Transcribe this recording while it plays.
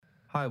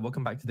Hi,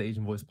 welcome back to the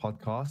Asian Voice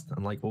podcast.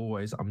 And like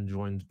always, I'm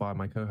joined by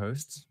my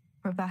co-hosts.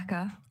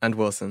 Rebecca. And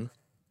Wilson.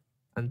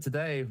 And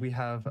today we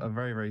have a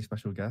very, very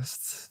special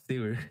guest.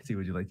 Siwoo,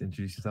 would you like to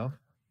introduce yourself?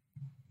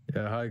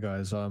 Yeah, hi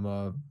guys. I'm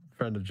a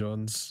friend of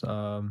John's.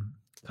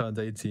 Turned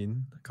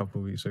 18 a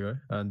couple of weeks ago.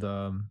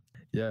 And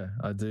yeah,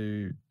 I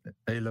do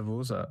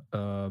A-levels at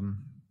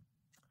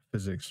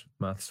physics,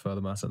 maths, further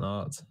maths and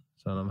art.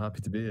 So I'm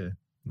happy to be here.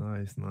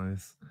 Nice.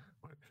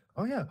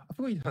 Oh yeah, I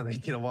forgot you turned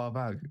 18 a while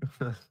back.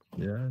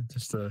 Yeah,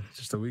 just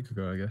a week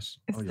ago, I guess.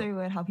 It's so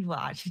weird how people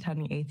are actually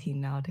turning 18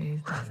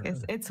 nowadays.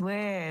 It's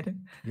weird.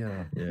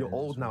 Yeah, Yeah, you're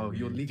old now. really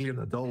You're legally an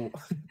adult.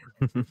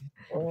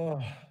 Oh,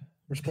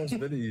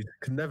 responsibility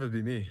could never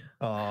be me.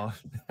 Oh.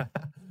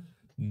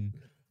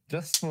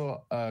 Just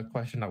for a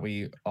question that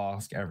we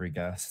ask every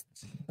guest,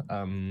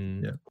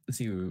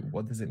 Siwoo,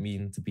 what does it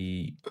mean to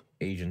be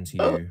Asian to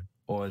you?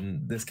 Or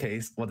in this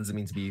case, what does it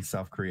mean to be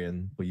South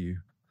Korean for you?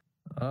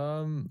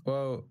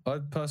 Well, I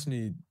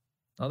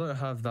don't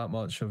have that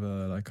much of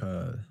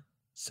a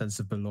sense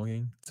of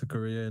belonging to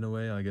Korea in a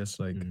way, I guess,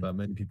 that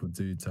many people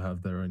do to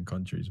have their own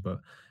countries.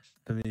 But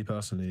for me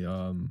personally,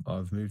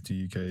 I've moved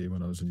to UK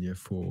when I was in year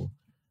 4,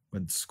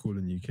 went to school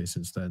in UK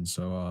since then.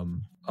 So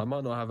I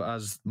might not have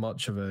as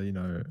much of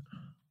a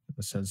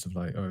sense of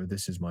like, oh,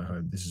 this is my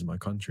home, this is my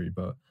country,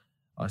 but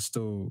I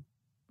still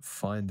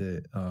find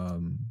it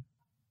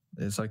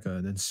it's like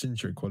an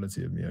intrinsic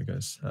quality of me, I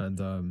guess.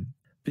 And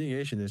being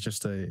Asian is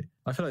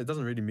I feel like it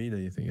doesn't really mean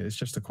anything. It's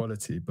just a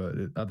quality, but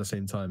at the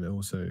same time, it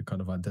also kind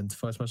of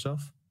identifies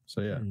myself.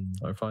 So yeah,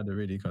 I find it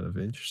really kind of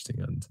interesting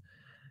and,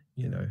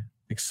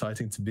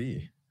 exciting to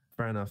be.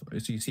 Fair enough.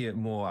 So you see it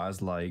more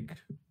as like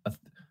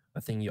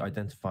a thing you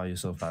identify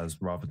yourself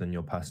as rather than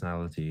your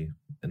personality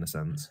in a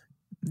sense.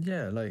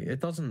 Yeah, like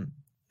it doesn't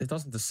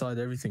decide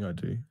everything I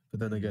do,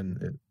 but then again,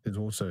 it is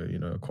also,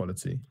 a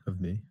quality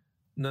of me.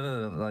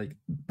 No. Like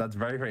that's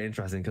very, very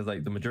interesting because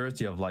like the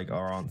majority of like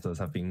our answers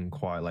have been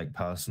quite like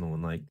personal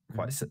and like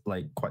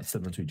quite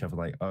similar to each other.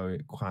 Like, oh,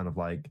 it kind of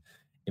like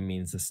it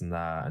means this and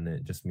that, and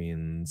it just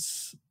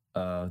means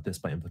this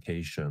by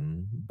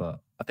implication.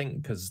 But I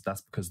think because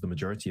the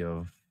majority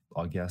of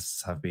our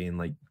guests have been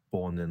like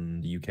born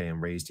in the UK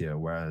and raised here,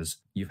 whereas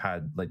you've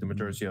had like the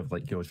majority of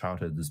like your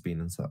childhood has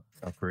been in South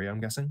Korea, I'm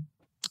guessing.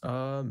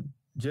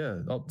 Yeah,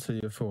 up to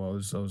year 4,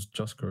 I was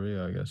just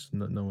Korea, I guess,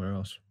 nowhere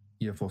else.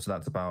 Year 4, so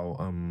that's about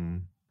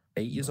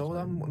 8 years old,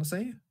 I want to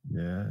say.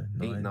 Yeah,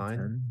 8, 9,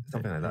 10,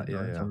 something like that.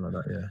 Yeah, something like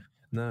that. Yeah.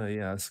 No,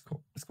 yeah, it's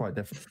quite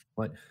different.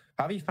 Like,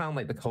 how have you found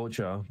like the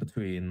culture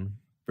between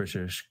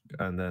British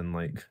and then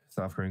like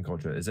South Korean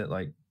culture? Is it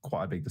like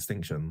quite a big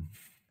distinction?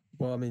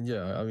 Well,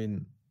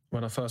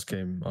 when I first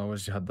came, I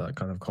always had that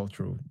kind of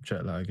cultural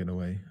jet lag in a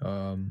way.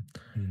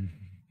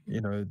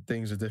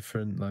 Things are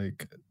different.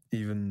 Like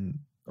even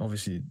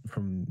obviously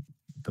from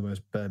the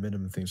most bare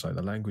minimum things like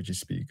the language you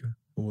speak,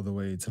 all the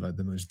way to like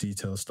the most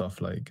detailed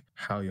stuff like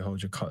how you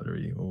hold your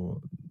cutlery or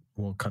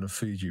what kind of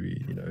food you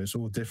eat. It's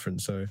all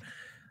different. So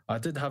I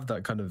did have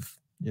that kind of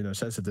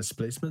sense of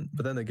displacement,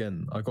 but then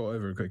again, I got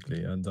over it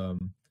quickly, and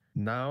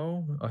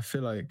now I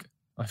feel like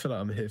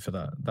I'm here for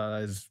that.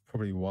 That is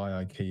probably why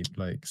I keep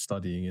like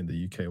studying in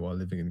the UK while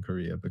living in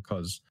Korea,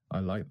 because I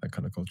like that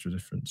kind of cultural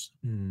difference.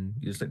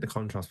 Just like the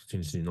contrast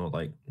between two, not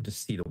like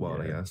just see the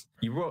world, I guess.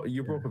 You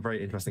brought up a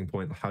very interesting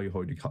point, how you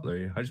hold your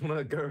cutlery. I just want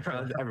to go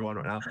around everyone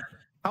right now.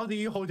 How do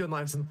you hold your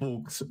knives and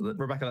forks?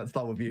 Rebecca, let's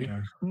start with you.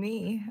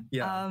 Me?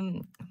 Yeah.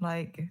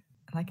 Like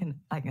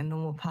a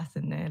normal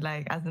person, no?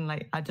 Like as in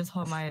like I just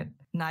hold my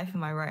knife in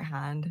my right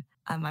hand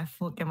and my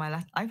fork in my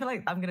left. I feel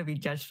like I'm gonna be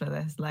judged for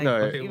this. Like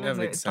even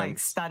though it's like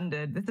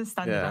standard. This is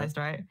standardized,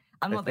 right?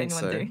 I'm not the only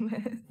one doing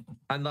this.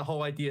 And the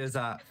whole idea is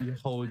that you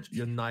hold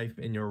your knife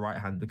in your right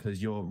hand because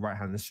your right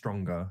hand is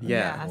stronger.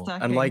 Yeah. So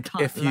and like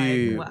if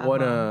you like,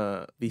 want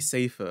to be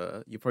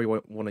safer, you probably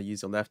want to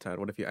use your left hand.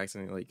 What if you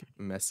accidentally like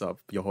mess up?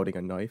 You're holding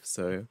a knife,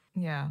 so...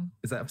 Yeah.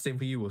 Is that the same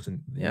for you,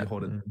 Wilson? Yeah. You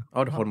hold it? I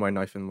would hold my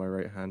knife in my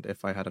right hand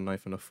if I had a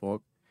knife and a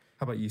fork.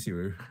 How about you,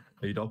 Siwoo?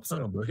 Are you the opposite?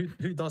 No, but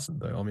who doesn't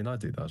though? I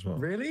do that as well.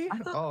 Really? I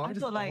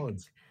thought like...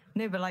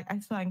 No, but like I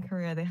saw in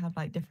Korea, they have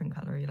like different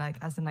cutlery. Like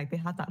as in like they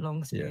have that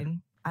long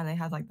spoon and they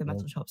have like the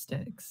metal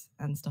chopsticks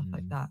and stuff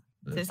like that.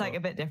 So it's like a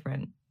bit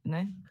different,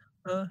 no?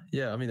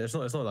 Yeah, it's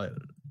not like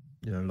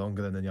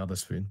longer than any other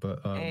spoon,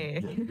 but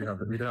we do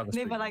have a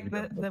spoon. No, but like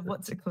the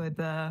what's it called?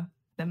 The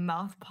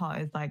mouth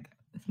part is like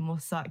it's more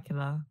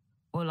circular,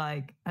 or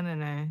like I don't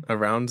know. A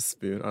round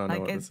spoon. I don't know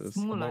like what it's this is.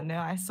 smaller. No,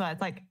 I swear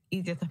it's like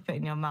easier to fit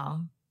in your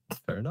mouth.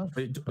 Fair enough.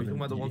 Are you talking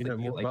about the ones that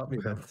you like? About me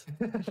then.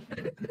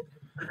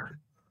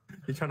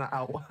 You're trying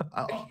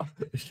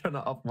to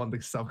up one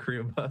the South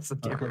Korean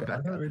person. I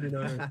don't really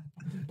know.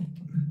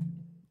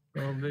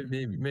 Well,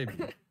 maybe.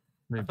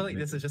 I feel like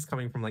this is just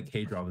coming from like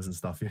KDramas and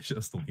stuff. You're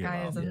just talking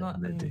Guys, about. I'm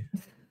not. Maybe.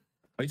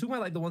 Are you talking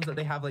about like the ones that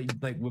they have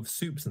like with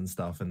soups and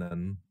stuff, and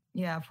then?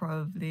 Yeah,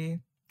 probably.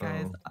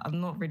 Guys,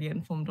 I'm not really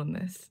informed on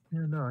this.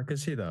 Yeah, no, I can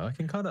see that. I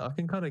can kind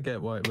of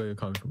get where you're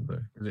coming from though,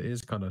 because it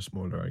is kind of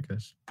smaller, I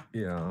guess.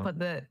 Yeah. But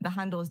the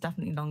handle is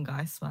definitely longer,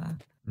 I swear.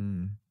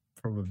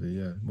 Probably,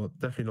 yeah. Well,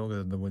 definitely longer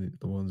than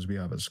the ones we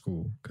have at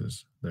school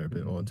because they're a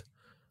bit odd.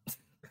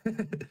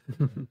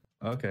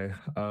 Okay.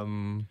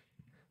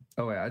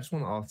 Oh wait, I just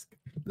want to ask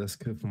this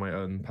for my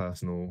own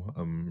personal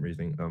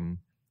reasoning. Can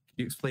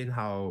you explain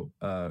how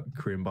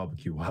Korean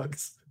barbecue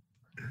works?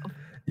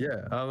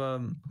 Yeah.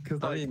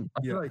 Because I mean,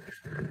 I feel like,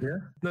 yeah.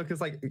 No,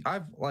 because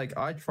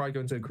I tried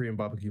going to a Korean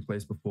barbecue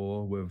place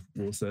before with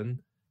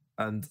Wilson,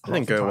 and it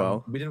didn't go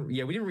well. We didn't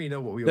really know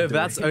what we were doing. No,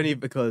 that's only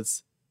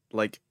because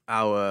like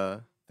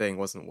our thing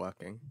wasn't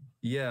working.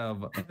 Yeah,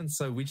 but even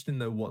so, we just didn't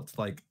know what to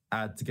like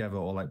add together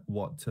or like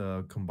what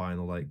to combine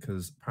or like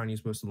because apparently you're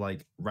supposed to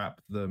like wrap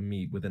the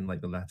meat within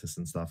like the lettuce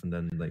and stuff, and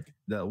then like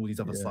all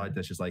these other side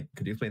dishes. Like,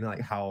 could you explain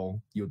like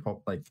how you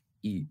would like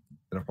eat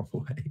in a proper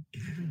way?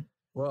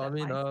 Well, I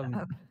mean,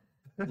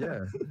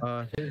 yeah.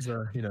 Here's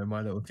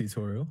my little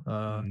tutorial.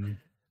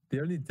 The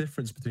only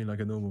difference between like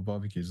a normal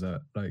barbecue is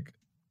that like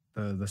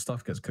the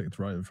stuff gets cooked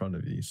right in front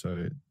of you,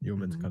 so you're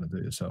meant to kind of do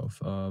it yourself.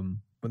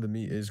 When the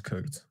meat is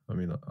cooked, I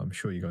mean, I'm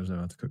sure you guys know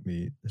how to cook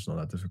meat. It's not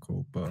that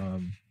difficult, but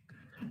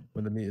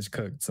when the meat is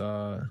cooked,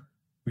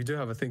 we do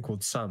have a thing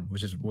called sam,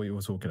 which is what you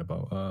were talking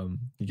about.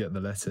 You get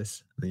the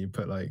lettuce, and then you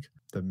put like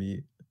the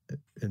meat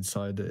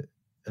inside it,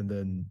 and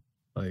then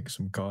like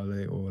some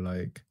garlic or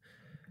like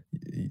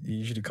it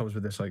usually comes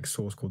with this like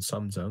sauce called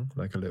samjang,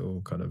 like a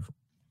little kind of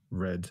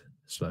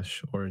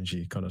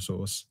red/orangey kind of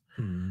sauce.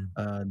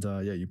 And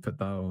yeah, you put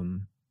that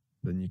on,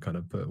 then you kind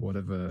of put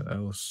whatever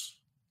else,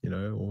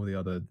 all the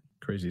other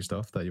crazy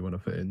stuff that you want to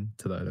put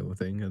into that little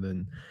thing, and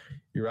then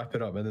you wrap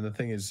it up. And then the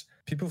thing is,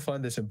 people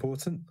find this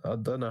important. I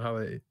don't know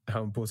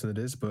how important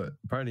it is, but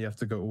apparently you have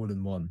to go all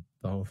in one,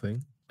 the whole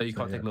thing. So you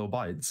can't take little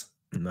bites?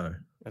 No.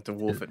 You have to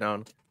wolf it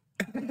down.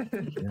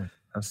 Yeah,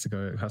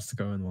 it has to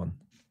go in one.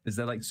 Is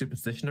there like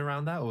superstition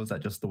around that, or is that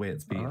just the way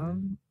it's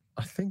been?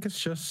 I think it's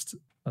just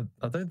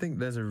I don't think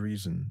there's a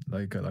reason,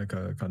 like a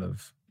kind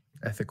of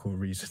ethical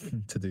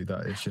reason to do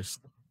that. It's just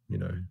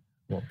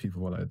what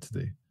people want it to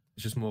do.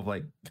 It's just more of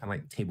like kind of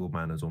like table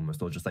manners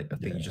almost, or just like a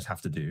thing you just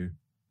have to do.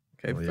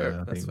 Okay, well, fair.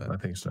 Yeah, I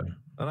think so.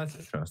 Oh, that's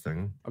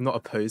interesting. I'm not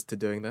opposed to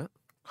doing that.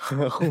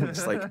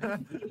 Just like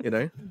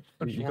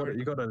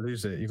you gotta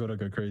lose it. You gotta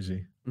go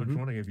crazy. I'm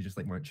wondering if you just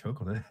like might choke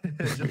on it.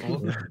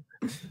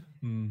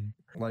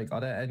 Like,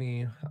 are there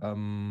any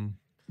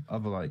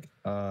other like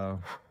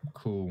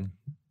cool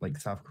like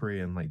South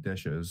Korean like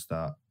dishes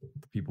that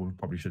people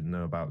probably shouldn't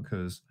know about?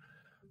 Because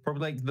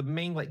probably like the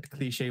main like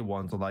cliche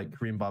ones are like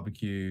Korean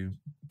barbecue,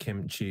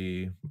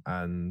 kimchi,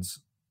 and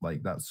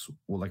like that's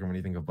all I can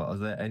really think of. But are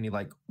there any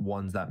like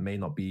ones that may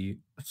not be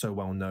so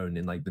well known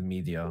in like the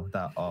media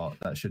that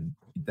should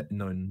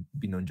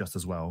be known just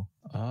as well?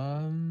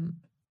 I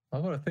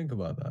gotta think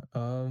about that.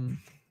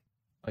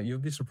 Like, you'll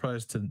be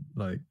surprised to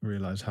like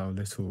realize how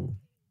little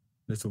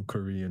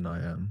Korean I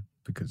am,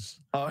 because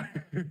I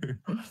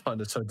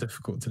find it so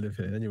difficult to live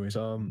here. Anyways,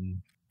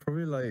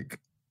 probably like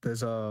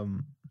there's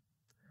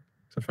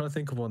so I'm trying to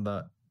think of one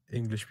that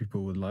English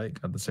people would like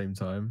at the same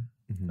time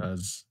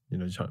as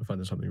trying to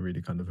find something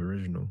really kind of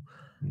original.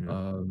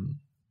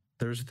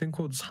 There's a thing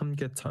called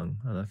samgyetang,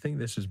 and I think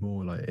this is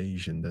more like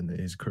Asian than it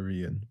is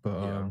Korean.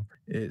 But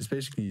it's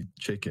basically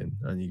chicken,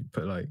 and you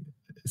put like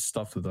it's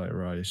stuffed with like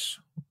rice,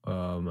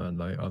 and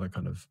like other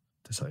kind of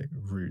just like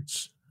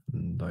roots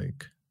and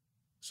like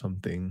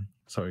something.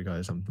 Sorry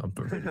guys, I'm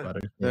really bad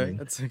at explaining. No,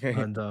 that's okay.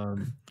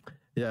 And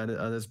yeah, and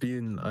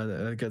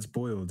it gets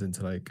boiled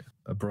into like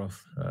a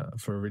broth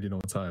for a really long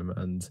time,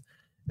 and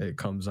it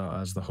comes out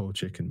as the whole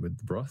chicken with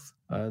the broth.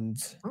 And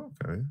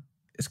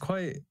it's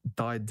quite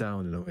died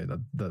down in a way that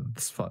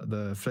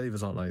the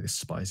flavors aren't like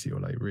spicy or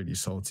like really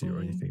salty or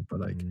anything, but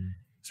like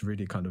it's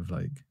really kind of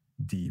like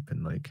deep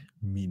and like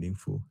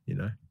meaningful.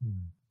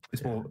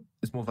 It's more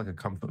of like a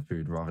comfort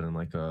food rather than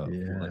like a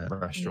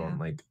restaurant.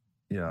 Like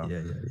it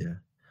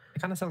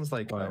kind of sounds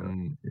like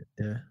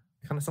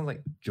it kind of sounds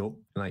like jok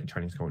in like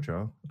Chinese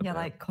culture. Yeah,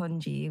 like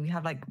congee. We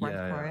have like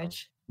rice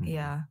porridge.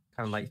 Yeah.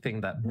 Kind of like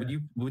thing that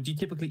would you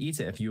typically eat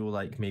it if you were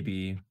like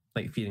maybe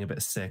like feeling a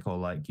bit sick or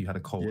like you had a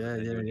cold?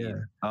 Yeah.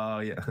 Oh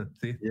yeah.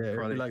 See? Yeah,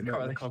 probably, like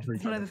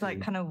it's one of those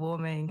like kind of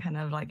warming, kind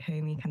of like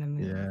homey kind of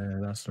mood. Yeah,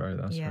 that's right.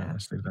 That's right.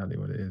 That's exactly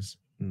what it is.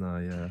 No,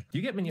 yeah. Do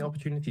you get many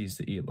opportunities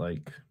to eat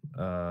like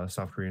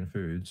South Korean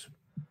foods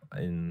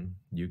in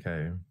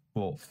UK?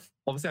 Well,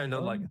 obviously I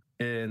know like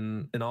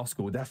in our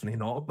school definitely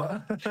not,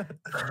 but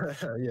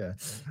yeah.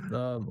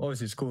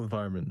 Obviously school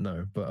environment,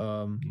 no. But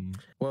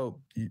well,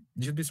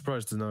 you'd be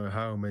surprised to know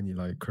how many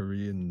like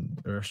Korean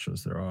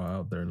restaurants there are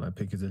out there in like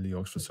Piccadilly,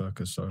 Oxford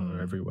Circus, Soho,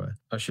 everywhere.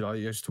 Actually,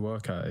 I used to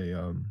work at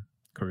a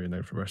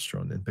Korean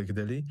restaurant in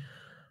Piccadilly.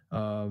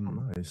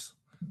 Nice.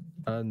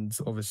 And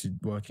obviously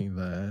working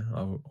there,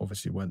 I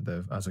obviously went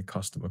there as a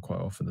customer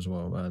quite often as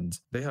well. And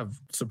they have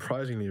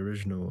surprisingly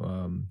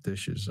original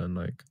dishes and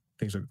like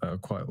things that are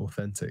quite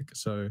authentic.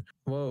 So,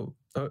 well,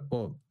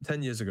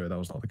 10 years ago, that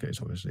was not the case,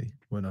 obviously,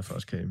 when I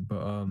first came.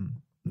 But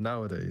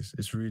nowadays,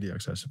 it's really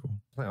accessible.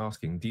 I'm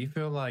asking, do you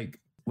feel like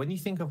when you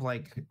think of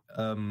like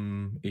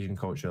Asian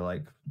culture,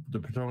 like the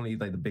predominantly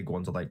like the big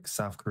ones are like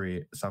South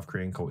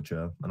Korean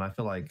culture, and I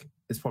feel like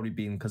it's probably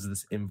been because of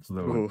this Ooh,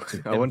 influence.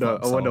 I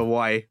wonder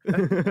why.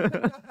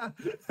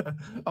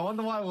 I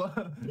wonder why.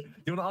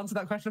 You want to answer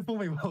that question for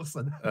me,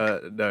 Wilson?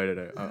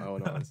 No. I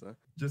want to answer.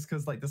 Just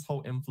because like this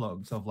whole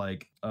influx of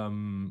like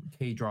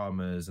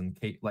K-dramas and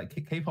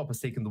K-pop has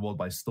taken the world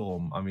by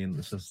storm. I mean,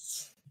 it's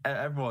just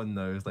everyone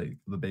knows like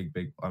the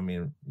big. I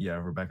mean, yeah,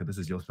 Rebecca, this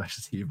is your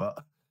specialty,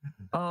 but.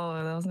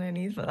 Oh, there was no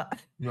need for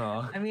that.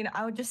 No. I mean,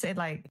 I would just say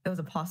like it was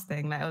a past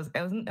thing. Like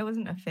it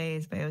wasn't a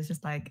phase, but it was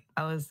just like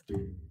I was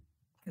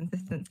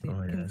consistently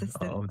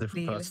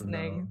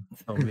listening.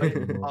 Stop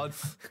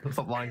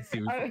lying,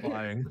 Sue. Stop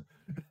lying.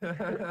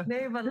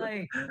 No, but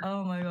like,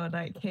 oh my god,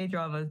 like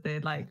K-dramas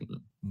did like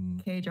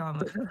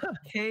K-dramas.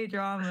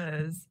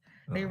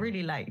 They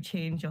really like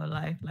change your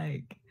life.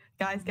 Like,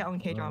 guys, get on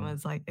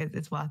K-dramas. Like,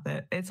 it's worth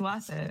it. It's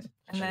worth it.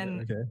 And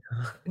then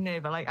no,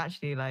 but like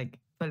actually, like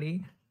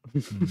fully.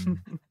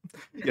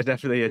 You're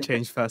definitely a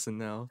changed person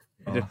now.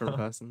 A different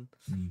person.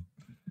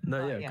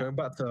 No, yeah. Going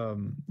back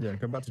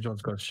to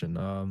John's question.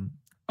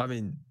 I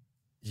mean,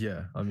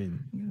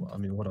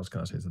 what else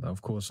can I say to that?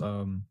 Of course,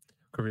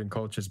 Korean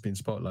culture has been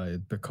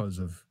spotlighted because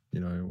of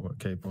what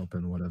K-pop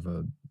and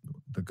whatever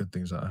the good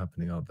things that are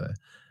happening out there.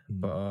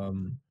 But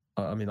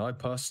I mean, I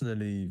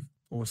personally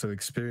also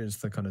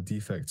experienced the kind of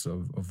defects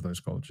of those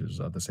cultures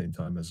at the same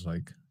time as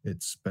like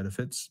its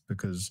benefits,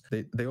 because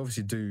they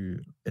obviously do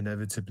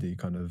inevitably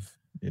kind of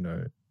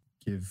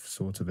give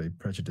sort of a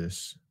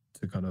prejudice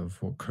to kind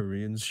of what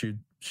Koreans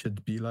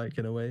should be like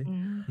in a way.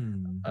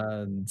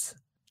 And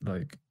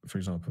like, for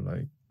example,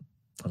 like,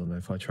 I don't know,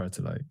 if I try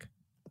to like,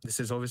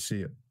 this is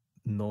obviously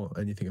not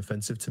anything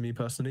offensive to me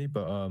personally,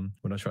 but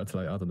when I try to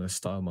like, I don't know,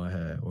 style my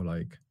hair or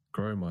like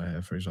grow my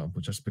hair, for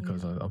example, just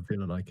because I'm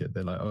feeling like it,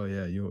 they're like, oh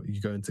yeah, you're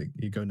going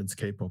into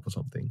K-pop or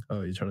something.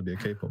 Oh, you're trying to be a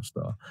K-pop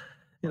star.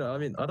 I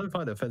mean, I don't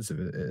find it offensive.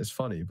 It's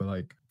funny, but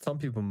like some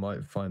people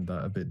might find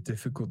that a bit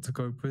difficult to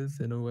cope with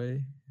in a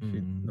way, if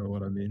you know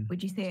what I mean.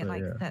 Would you say it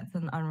like sets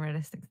an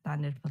unrealistic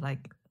standard for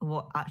like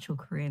what actual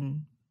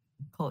Korean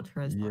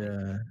culture is like?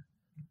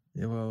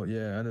 Yeah, well,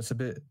 yeah, and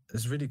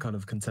it's really kind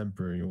of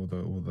contemporary, all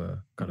the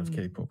kind of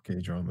K-pop,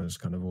 K-dramas,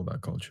 kind of all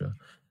that culture.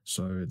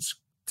 So it's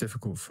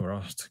difficult for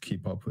us to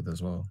keep up with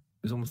as well.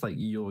 It's almost like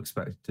you're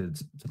expected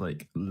to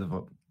like live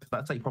up.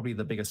 That's like probably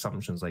the big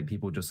assumptions. Like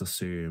people just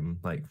assume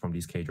like from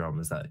these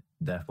K-dramas that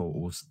therefore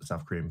all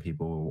South Korean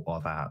people are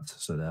that.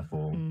 So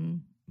therefore,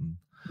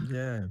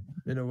 yeah,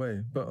 in a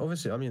way. But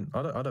obviously, I mean,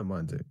 I don't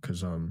mind it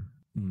because I'm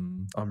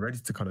ready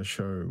to kind of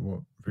show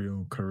what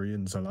real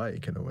Koreans are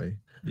like in a way.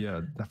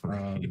 Yeah,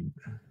 definitely.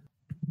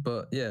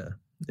 But yeah,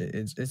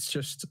 it's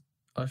just,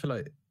 I feel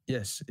like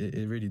yes,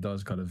 it really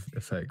does kind of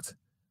affect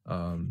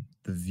the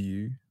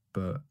view,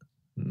 but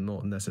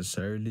not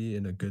necessarily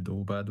in a good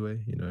or bad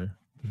way,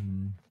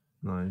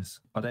 Nice.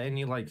 Are there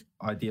any like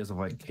ideas of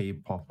like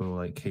K-pop or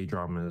like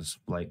K-dramas,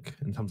 like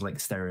in terms of like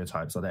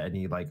stereotypes? Are there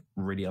any like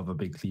really other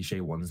big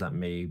cliche ones that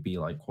may be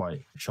like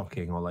quite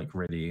shocking or like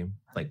really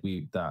like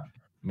that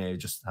may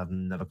just have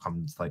never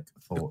come to like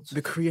thoughts?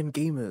 The Korean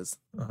gamers.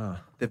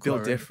 They're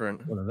built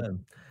different. One of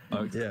them.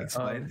 Oh yeah.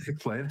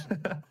 Explain.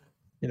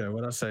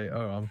 When I say,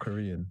 oh, I'm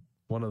Korean,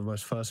 one of the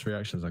most first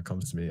reactions that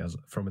comes to me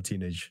from a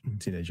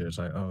teenager is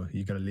like, oh,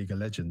 you got a League of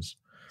Legends.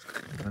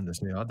 And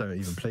I don't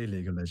even play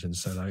League of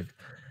Legends. So like,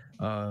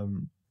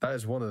 that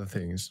is one of the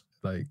things,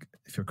 like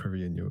if you're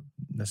Korean, you're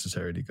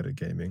necessarily good at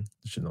gaming,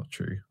 which is not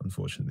true,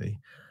 unfortunately.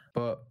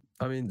 But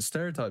I mean,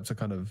 stereotypes are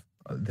kind of,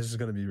 this is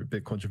going to be a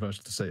bit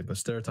controversial to say, but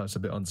stereotypes are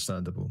a bit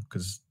understandable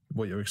because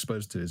what you're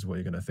exposed to is what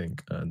you're going to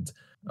think. And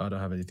I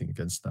don't have anything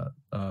against that.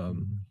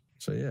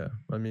 So yeah,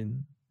 I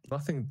mean,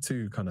 nothing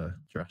too kind of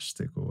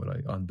drastic or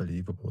like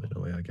unbelievable in a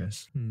way, I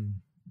guess.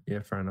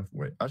 Yeah, fair enough.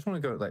 Wait, I just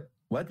want to go like,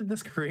 where did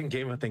this Korean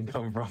gamer thing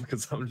come from?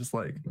 Because I'm just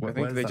like, I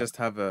think they just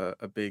have a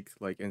big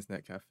like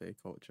internet cafe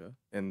culture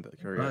in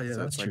Korea. Oh, yeah, so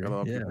that's it's like true. a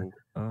lot of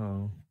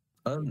people.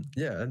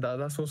 Yeah, and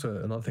that's also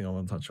another thing I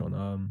want to touch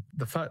on.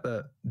 The fact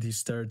that these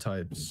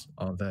stereotypes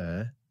are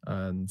there,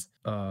 and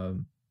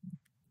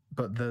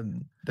but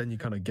then you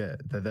kind of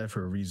they're there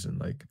for a reason.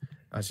 Like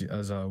as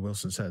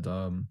Wilson said,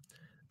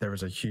 there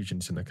is a huge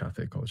internet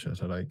cafe culture.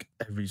 So like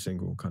every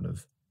single kind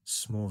of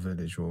small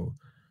village or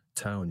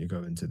town you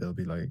go into, there'll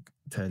be like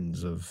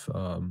tens of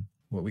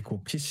what we call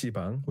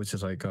PC방, which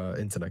is like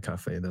internet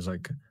cafe, and there's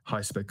like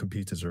high spec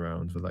computers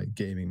around with like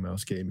gaming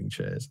mouse, gaming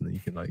chairs, and then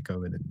you can like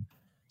go in and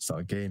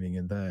start gaming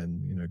and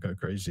then go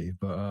crazy.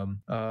 But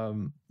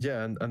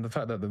yeah, and the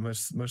fact that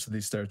most of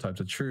these stereotypes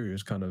are true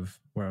is kind of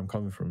where I'm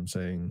coming from,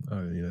 saying,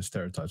 oh,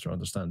 stereotypes are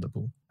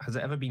understandable. Has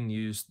it ever been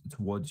used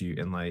towards you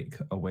in like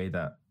a way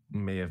that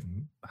may have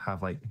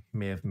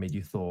made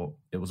you thought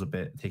it was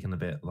taken a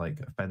bit like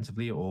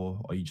offensively, or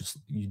you just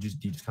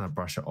kind of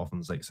brush it off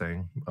and like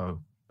saying, oh,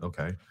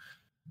 okay?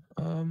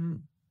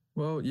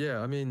 Well,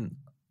 yeah, I mean,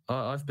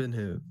 I've been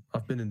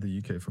in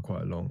the UK for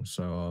quite long,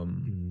 so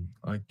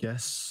I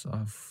guess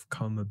I've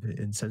come a bit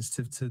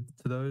insensitive to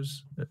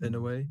those in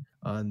a way,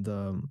 and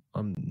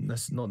I'm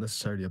not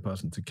necessarily a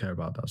person to care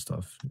about that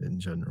stuff in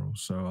general.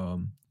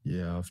 So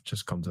yeah, I've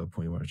just come to a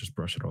point where I just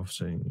brush it off,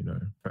 saying,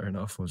 fair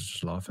enough, or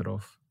just laugh it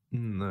off.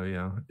 No,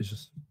 yeah, it's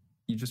just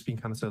you've just been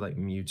kind of so like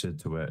muted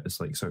to it. It's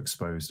like so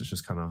exposed. It's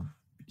just kind of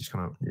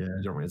Yeah.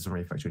 you don't really, it doesn't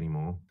really affect you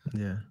anymore.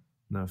 Yeah.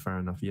 No, fair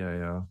enough. Yeah,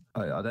 yeah.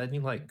 Are there any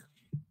like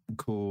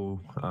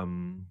cool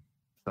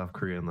South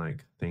Korean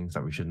like things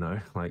that we should know,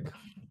 like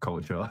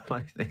culture,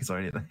 like things or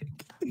anything?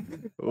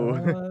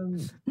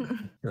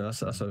 Yeah,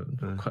 that's a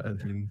quite a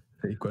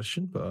big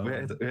question, but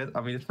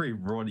I mean, it's pretty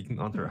broad. You can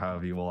answer it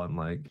however you want.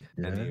 Like,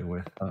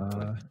 anyway.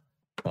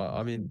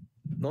 I mean,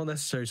 not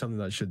necessarily something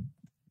that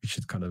we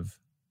should kind of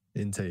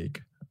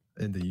intake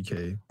in the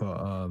UK, but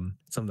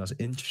something that's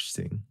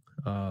interesting.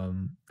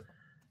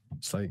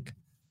 It's like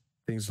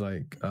things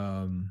like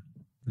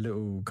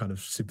little kind of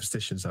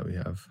superstitions that we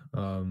have.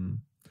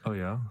 Oh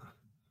yeah.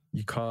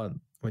 You can't,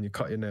 when you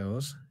cut your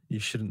nails, you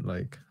shouldn't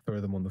like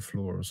throw them on the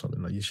floor or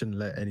something. Like you shouldn't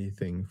let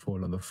anything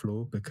fall on the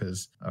floor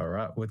because a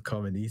rat would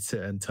come and eat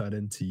it and turn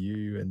into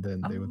you, and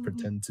then they would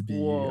pretend to be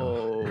you.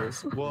 Whoa.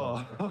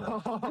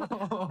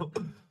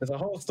 There's a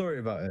whole story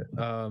about it.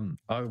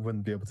 I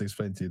wouldn't be able to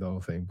explain to you the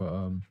whole thing, but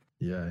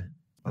yeah.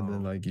 And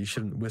then like you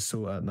shouldn't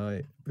whistle at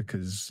night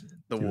because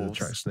the you wolves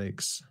attract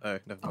snakes. Oh,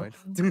 never mind.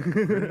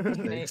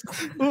 Snakes.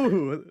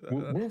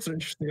 Wolves are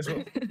interesting as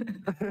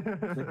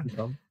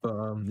well.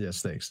 But yeah,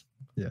 snakes.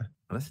 Yeah.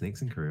 Are there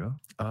snakes in Korea?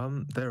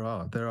 There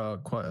are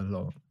quite a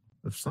lot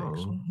of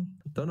snakes.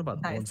 Don't know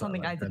about that. Is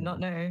something I did not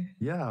know.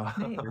 Yeah.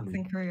 Snakes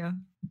in Korea.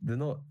 They're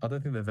not. I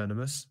don't think they're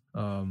venomous.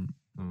 But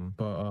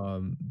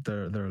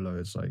there are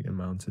loads like in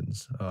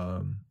mountains.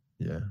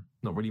 Yeah.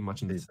 Not really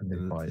much in the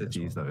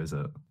cities though, is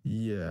it?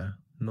 Yeah.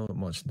 Not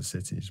much in the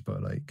cities,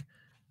 but like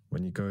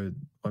when you go,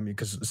 I mean,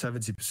 because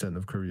 70%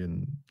 of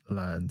Korean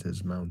land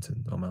is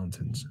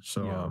mountains.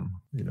 So,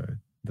 you know,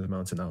 there's a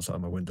mountain outside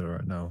my window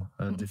right now.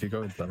 And if you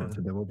go into that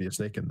mountain, there will be a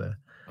snake in there.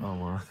 Oh,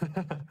 wow.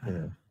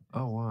 Yeah.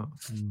 Oh, wow.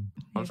 Yeah,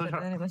 but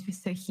then it must be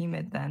so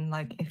humid then,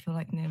 like if you're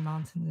like near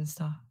mountains and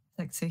stuff. It's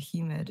like so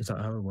humid. Is that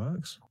how it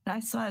works? And I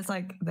swear it's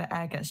like the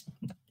air gets,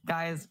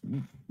 guys.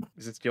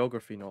 Is it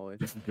geography knowledge?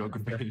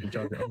 Geography.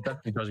 I'm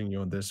definitely judging you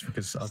on this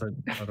because I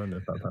don't know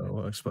if that's how it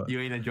works. But you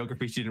ain't a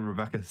geography student,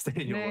 Rebecca. Stay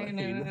in your way.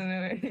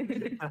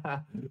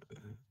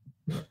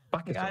 No.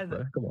 Guys,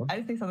 come on. I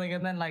just say something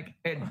and then like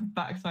it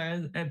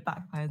backfires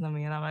on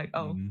me, and I'm like,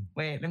 oh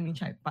wait, let me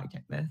back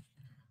check this.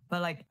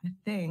 But like I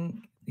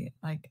think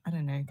like I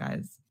don't know,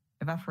 guys.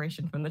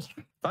 Evaporation from the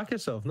tree. Back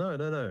yourself. No.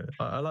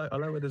 I like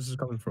where this is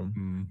coming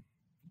from.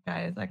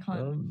 Guys, I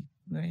can't.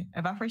 No.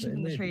 Evaporation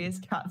from the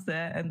trees traps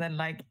it, and then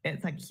like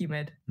it's like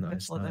humid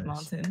before the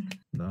mountain.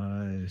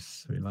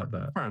 Nice, we like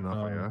that. Fair enough,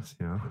 I guess.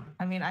 Yeah.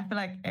 I mean, I feel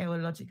like it will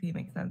logically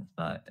make sense,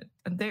 but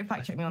don't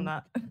fact check me on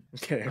that.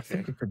 Okay. I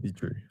think it could be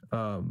true.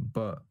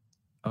 But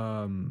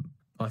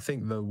I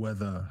think the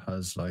weather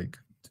has like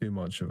too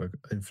much of an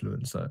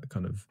influence that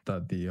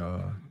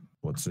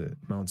the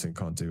mountain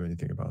can't do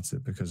anything about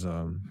it because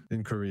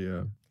in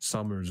Korea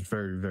summer is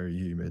very, very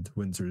humid,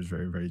 winter is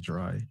very, very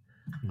dry.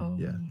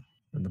 Yeah,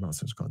 and the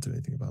mountains can't do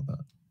anything about that,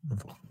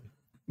 unfortunately.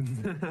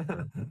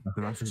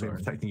 The mountains are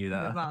protecting you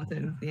there. The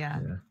mountains, yeah.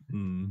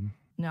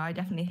 No, I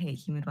definitely hate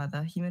humid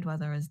weather. Humid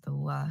weather is the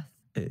worst.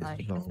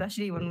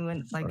 Especially when we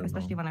went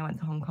especially when I went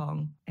to Hong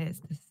Kong. It's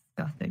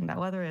disgusting. That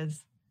weather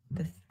is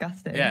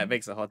disgusting. Yeah, it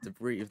makes it hard to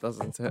breathe,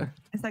 doesn't it?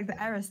 It's like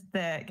the air is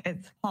thick,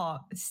 it's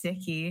hot, it's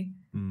sticky,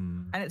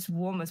 and it's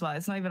warm as well.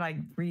 It's not even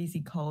like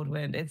breezy cold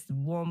wind, it's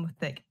warm,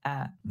 thick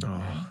air.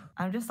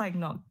 I'm just like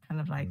not kind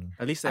of like...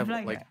 At least they have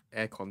like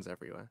air cons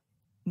everywhere.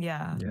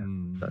 Yeah. Yeah,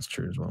 that's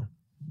true as well.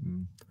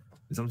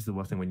 It's honestly the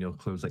worst thing when your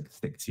clothes like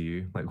stick to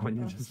you, like when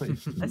you're just like...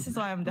 This is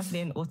why I'm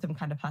definitely an autumn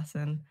kind of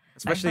person.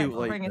 Especially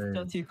like spring is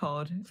still too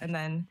cold, and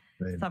then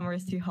summer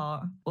is too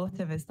hot.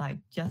 Autumn is like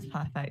just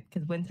perfect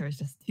because winter is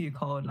just too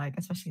cold. Like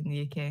especially in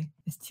the UK,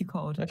 it's too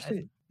cold.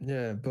 Actually,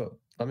 yeah, but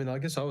I mean, I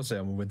guess I would say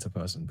I'm a winter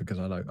person because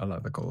I like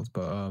the cold.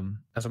 But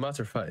as a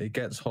matter of fact, it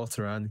gets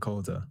hotter and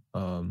colder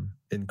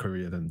in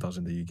Korea than it does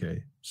in the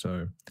UK.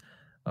 So,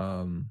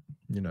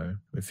 you know,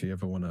 if you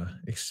ever want to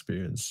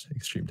experience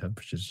extreme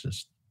temperatures,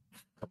 just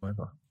come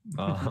over.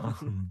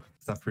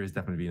 South Korea has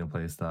definitely been a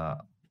place that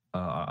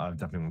I've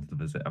definitely wanted to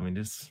visit. I mean,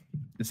 it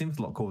seems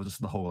a lot cool,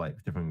 just the whole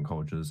like different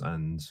cultures,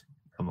 and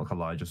I'm not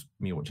gonna lie, just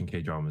me watching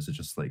K-dramas is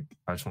just like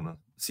I just want to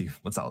see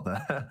what's out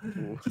there.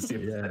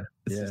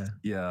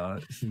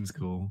 It seems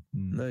cool.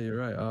 No, you're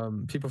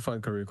right. People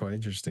find Korea quite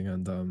interesting,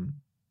 and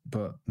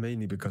but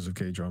mainly because of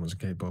K-dramas and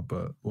K-pop.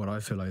 But what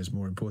I feel like is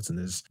more important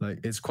is like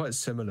it's quite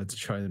similar to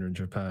China and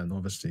Japan,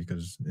 obviously,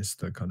 because it's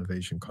the kind of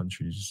Asian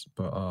countries.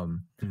 But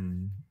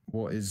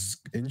what is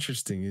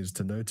interesting is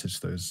to notice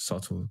those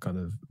subtle kind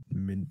of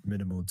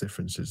minimal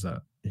differences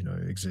that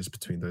exist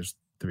between those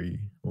three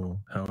or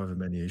however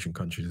many Asian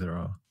countries there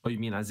are. Oh, you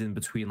mean as in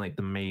between like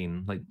the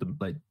main,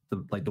 the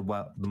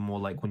more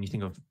like when you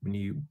think of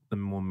the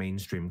more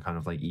mainstream kind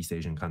of like East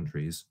Asian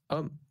countries?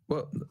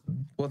 Well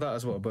that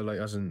as well, but like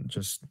as in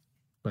just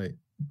like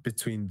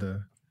between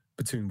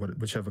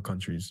whichever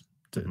countries.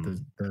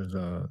 There's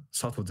a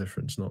subtle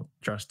difference, not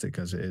drastic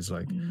as it is.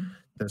 Like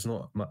there's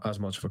not as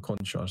much of a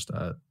contrast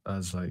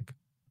as like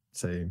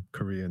say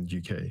Korea and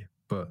UK,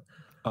 but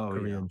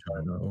Korean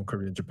China or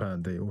Korean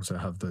Japan, they also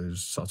have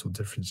those subtle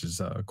differences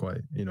that are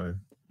quite,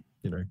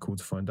 cool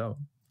to find out.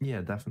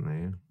 Yeah,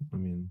 definitely. I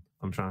mean,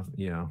 I'm trying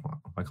to,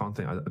 I can't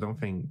think, I don't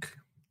think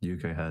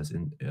UK has,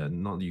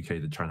 not the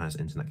UK, that China has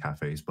internet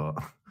cafes, but.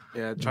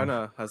 Yeah,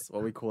 China has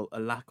what we call a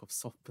lack of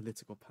soft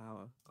political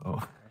power.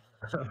 Oh.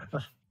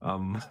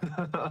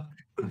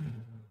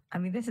 I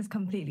mean, this is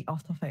completely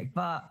off topic,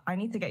 but I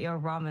need to get your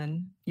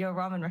ramen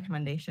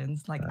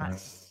recommendations. Like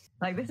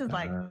this is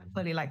like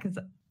fully like, because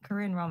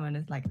Korean ramen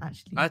is like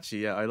actually,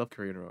 yeah, I love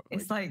Korean ramen.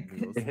 It's like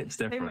it's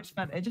so much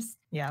fun. It just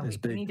we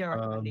need your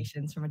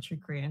recommendations from a true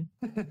Korean.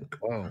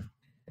 Wow.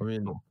 I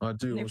mean, I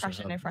do also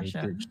have a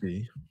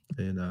PhD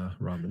in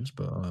ramens,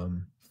 but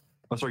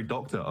oh, sorry,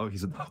 doctor. Oh,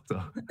 he's a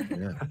doctor.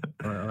 Yeah,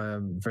 I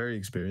am very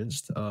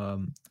experienced.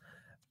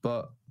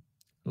 But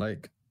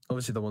like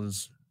obviously the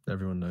ones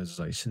everyone knows is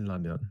like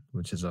Shinramyeon,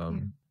 which is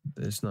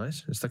it's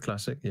nice. It's the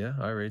classic. Yeah,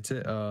 I rate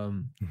it.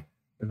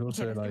 It's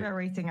also let's give it a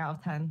rating out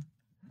of 10.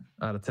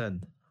 Out of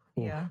 10.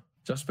 Ooh. Yeah.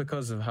 Just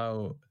because of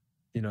how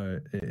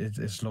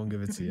its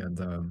longevity and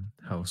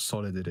how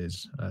solid it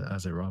is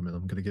as a ramen,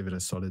 I'm gonna give it a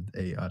solid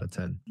 8 out of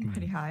 10.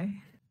 Pretty high.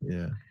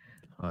 Yeah,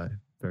 high,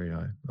 very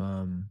high.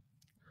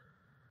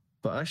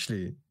 But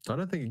actually, I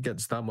don't think it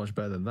gets that much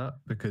better than that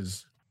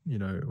because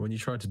when you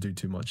try to do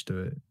too much to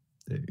it,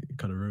 it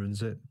kind of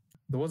ruins it.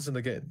 The ones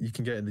you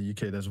can get in the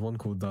UK, there's one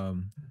called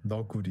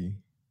Dalguri.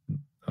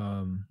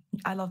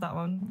 I love that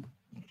one.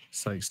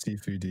 It's like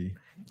seafoody.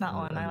 That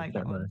one, I like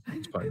that one.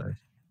 It's quite nice.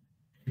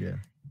 Yeah,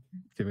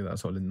 giving that a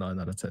solid 9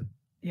 out of 10.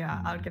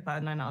 Yeah, I would give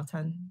that a 9 out of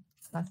 10.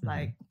 That's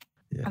like,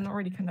 I'm not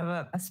really kind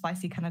of a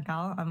spicy kind of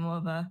gal. I'm more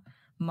of a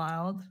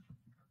mild.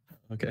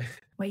 Okay.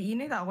 Wait, you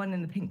know that one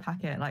in the pink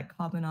packet, like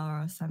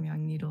carbonara samyang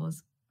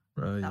noodles?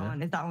 That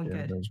one, is that one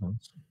good? Those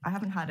ones. I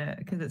haven't had it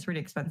because it's really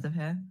expensive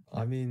here.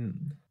 I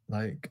mean,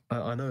 like,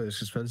 I know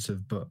it's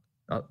expensive, but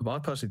I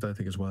personally don't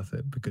think it's worth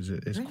it because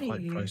it's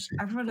quite pricey.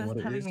 Everyone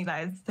is telling me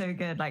that it's so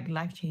good, like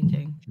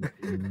life-changing.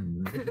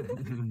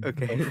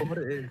 Okay. For what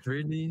it is,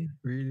 really,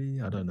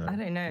 I don't know. I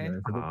don't know.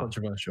 It's a bit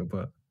controversial,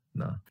 but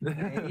no.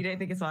 You don't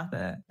think it's worth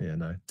it? Yeah,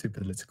 no. Too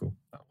political,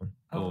 that one.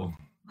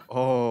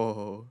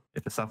 Oh.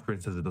 If the South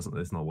Korean says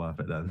it's not worth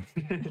it,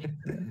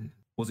 then.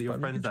 Was it your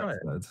friends that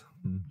said?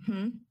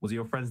 Was it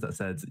your friends that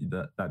said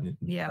that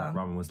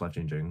ramen was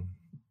life-changing?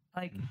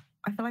 Like,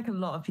 I feel like a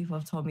lot of people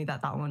have told me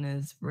that one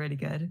is really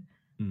good.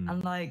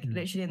 And like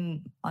literally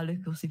in our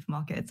local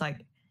supermarket, it's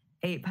like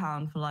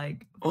 £8 for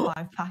like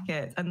 5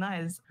 packets, and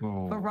that is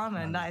for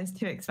ramen. That is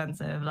too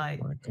expensive.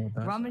 Like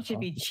ramen should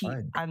be cheap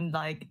and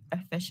like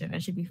efficient.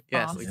 It should be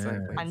fast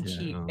and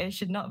cheap. It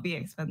should not be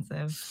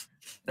expensive.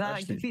 That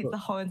like defeats the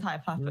whole entire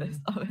purpose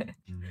of it.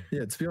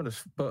 Yeah, to be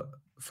honest, but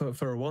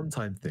for a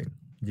one-time thing,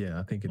 yeah,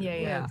 I think it.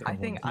 Yeah. I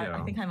think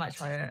I might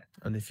try it.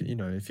 And if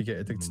you get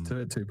addicted to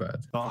it, too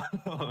bad.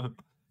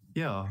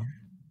 Yeah.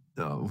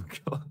 Oh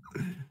god.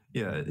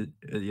 Yeah,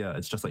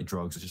 it's just like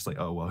drugs. It's just like,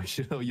 oh well,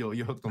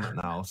 you're hooked on it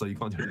now, so you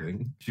can't do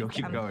anything. You'll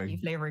keep going.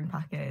 Flavoring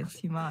packet is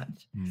too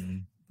much.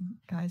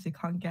 Guys, we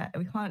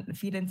can't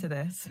feed into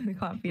this. We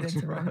can't feed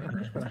into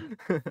ramen.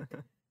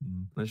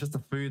 It's just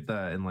the food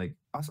there, and like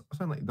I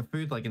find like the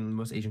food like in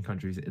most Asian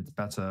countries, it's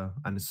better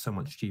and it's so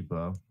much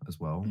cheaper as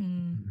well.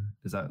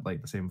 Is that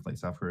like the same with like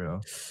South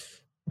Korea?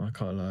 I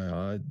can't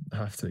lie, I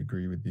have to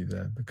agree with you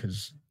there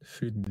because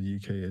food in the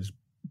UK is.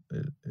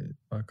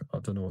 I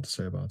don't know what to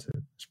say about it.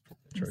 It's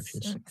atrocious.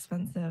 It's so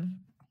expensive.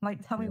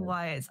 Like, tell me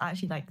why it's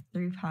actually like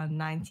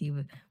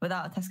 £3.90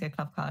 without a Tesco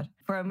Club card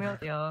for a meal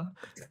deal.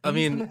 I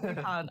mean,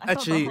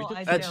 actually,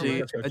 I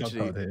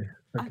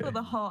thought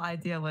the whole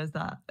idea was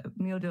that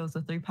meal deals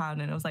were £3,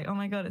 and it was like, oh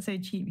my god, it's so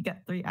cheap. You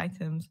get 3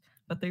 items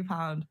for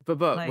 £3. But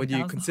like, when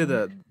you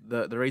consider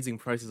the raising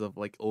prices of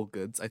like all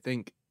goods, I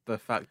think the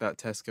fact that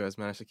Tesco has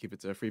managed to keep it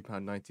to a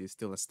 £3.90 is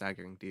still a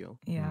staggering deal.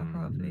 Yeah,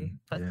 probably.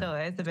 But still,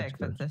 it's a bit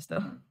expensive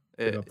still.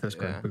 Big up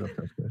Tesco. Big up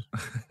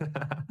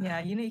Tesco. Yeah,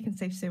 you can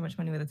save so much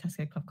money with a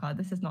Tesco Club card.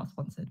 This is not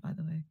sponsored, by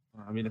the way.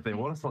 I mean, if they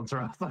want to sponsor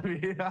us, I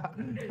mean,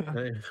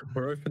 hey,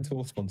 we're open to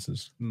all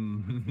sponsors. I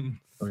mean,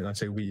 I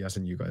say we as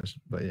in you guys,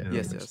 but yeah.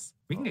 Yes.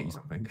 We can get you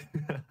something.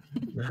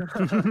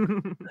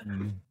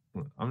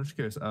 I'm just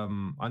curious.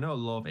 I know a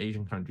lot of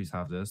Asian countries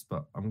have this,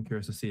 but I'm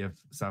curious to see if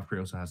South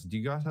Korea also has it. Do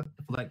you guys have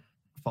like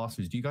fast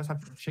foods? Do you guys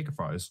have shaker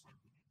fries?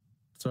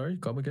 Sorry,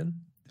 come again?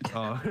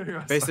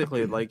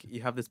 Basically, like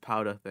you have this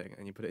powder thing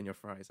and you put it in your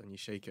fries and you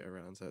shake it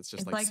around, so it's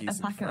just like a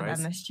packet fries.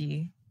 of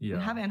MSG. Yeah,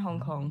 they have it in Hong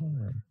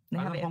Kong. They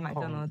have it in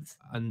McDonald's,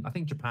 and I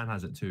think Japan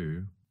has it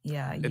too.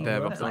 Yeah, in their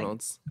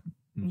McDonald's.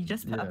 You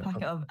just put a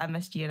packet of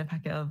MSG and a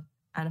packet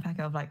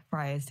of like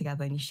fries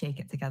together, and you shake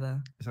it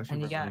together. It's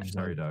actually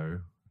very dough.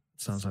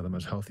 Sounds like the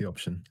most healthy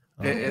option.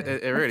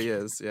 It really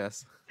is,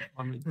 yes.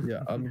 I mean,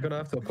 yeah, I'm gonna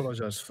have to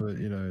apologize for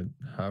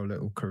how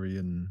little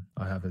Korean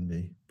I have in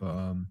me,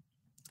 but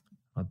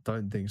I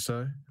don't think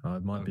so. I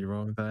might be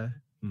wrong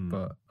there,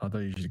 but I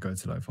don't usually go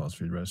to like fast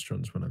food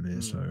restaurants when I'm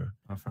here, so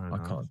I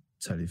can't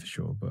tell you for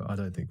sure. But I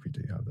don't think we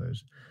do have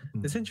those.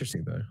 It's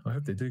interesting though. I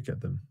hope they do get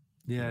them.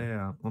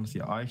 Yeah.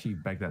 Honestly, I actually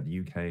beg that the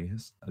UK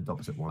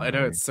adopts it one I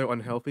know day. it's so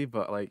unhealthy,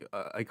 but like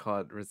I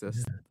can't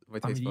resist. My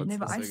taste buds. No,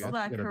 but I so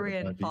swear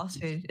Korean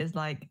fast food is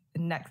like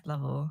next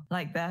level.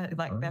 Like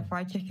their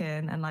fried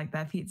chicken and like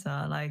their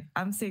pizza. Like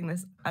I'm seeing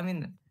this. I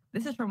mean,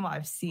 this is from what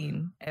I've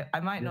seen. I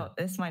might not.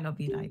 This might not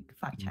be like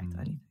fact checked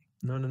or anything.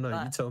 No.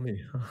 But, you tell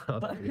me.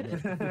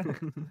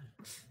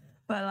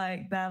 But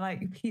like their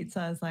like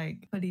pizza is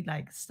like fully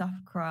like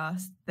stuffed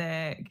crust,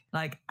 thick,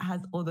 like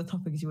has all the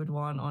toppings you would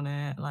want on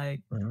it. Like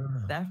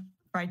their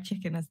fried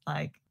chicken is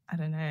like, I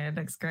don't know, it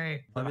looks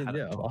great. I mean,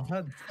 yeah,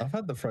 I've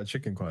had the fried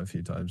chicken quite a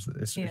few times.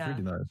 It's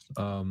really nice.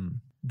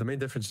 The main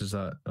difference is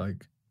that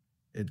like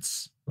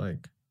it's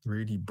like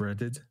really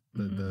breaded.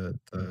 The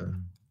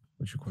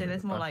what you call so it?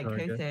 there's more like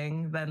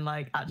coating than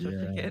like actual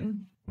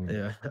chicken.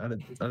 Yeah,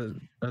 and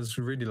it's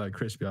really like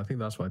crispy. I think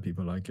that's why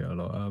people like it a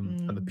lot.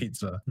 And the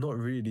pizza, not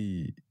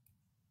really.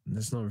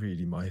 It's not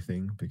really my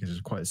thing because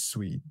it's quite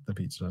sweet. The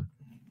pizza.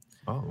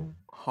 Oh,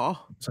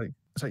 It's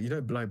like you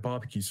know, like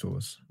barbecue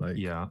sauce. Like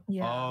yeah.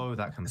 Oh,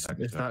 that kind of stuff.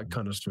 It's that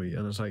kind of sweet,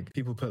 and it's like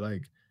people put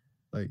like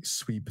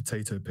sweet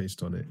potato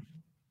paste on it.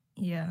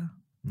 Yeah.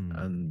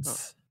 And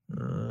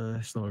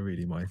it's not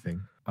really my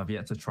thing. I've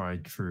yet to try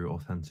true,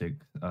 authentic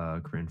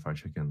Korean fried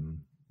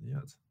chicken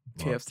yet.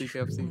 KFC.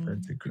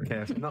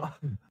 KFC, not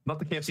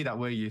the KFC that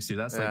we're used to.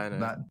 That's like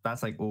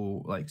that's like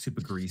all like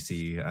super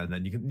greasy, and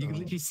then you can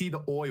literally see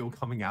the oil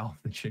coming out of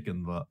the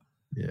chicken. But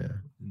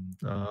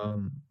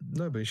no,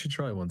 but you should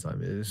try it one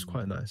time. It is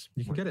quite nice.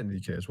 You can get it in the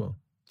UK as well.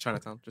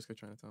 Chinatown, just go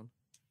Chinatown.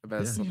 I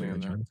bet there's something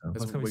in there.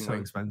 It's gonna be so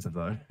expensive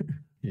though.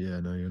 Yeah,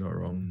 no, you're not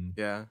wrong.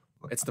 Yeah,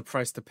 it's the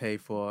price to pay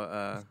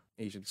for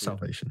Asian food.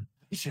 Salvation.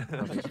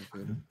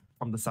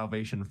 From the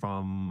salvation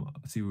from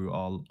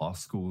Siwoo, our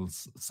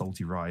school's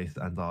salty rice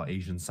and our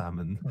Asian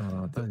salmon.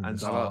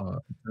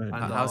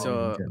 How's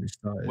your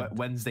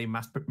Wednesday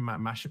mashed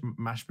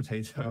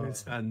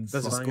potatoes and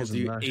does the school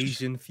do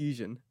Asian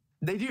fusion?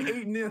 They do yeah,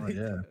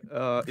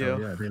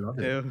 they love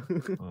it.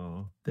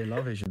 They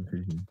love Asian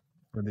fusion,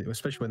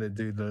 especially when they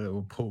do the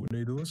little pork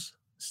noodles.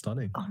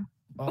 Stunning. I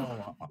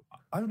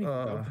don't even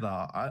go for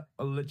that.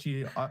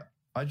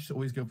 I just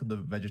always go for the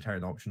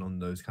vegetarian option on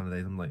those kind of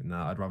days. I'm like,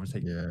 nah, I'd rather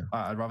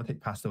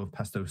take pasta with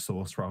pesto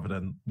sauce rather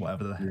than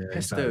whatever the heck.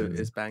 Pesto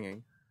is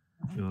banging.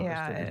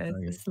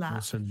 It's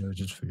slaps.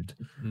 Just food.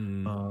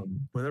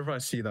 Whenever I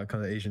see that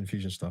kind of Asian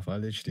fusion stuff,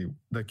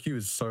 the queue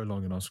is so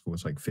long in our school.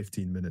 It's like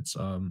 15 minutes.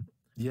 I know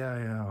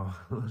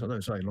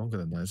it's like longer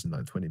than that. It's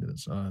like 20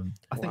 minutes. I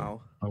think I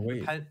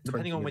wait.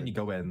 Depending on when you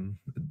go in.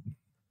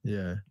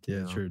 Yeah,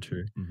 true.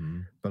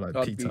 But like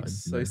I'd peak time. Be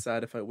so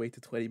sad if I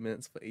waited 20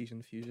 minutes for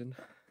Asian fusion.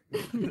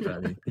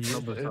 The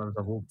number of times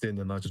I walked in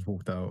and I just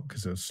walked out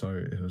because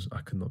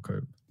I could not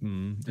cope.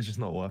 It's just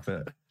not worth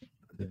it.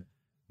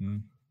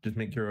 Just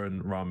make your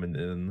own ramen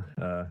in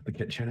the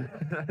kitchen.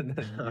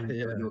 And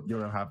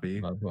you're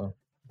happy.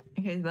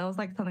 Okay, that was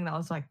like something that I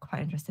was like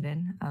quite interested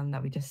in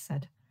that we just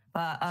said.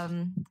 But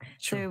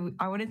so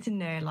I wanted to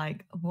know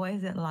like what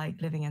is it like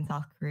living in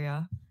South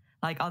Korea?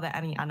 Like, are there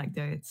any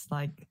anecdotes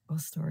like or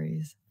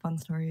stories, fun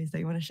stories that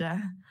you want to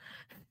share?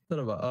 I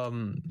don't know, but I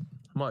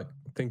might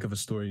think of a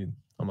story.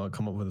 I might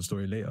come up with a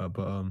story later,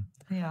 but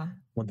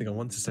one thing I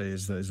want to say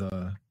is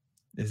that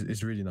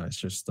it's really nice.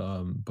 Just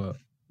but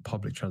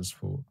public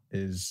transport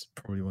is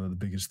probably one of the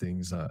biggest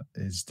things that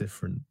is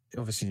different.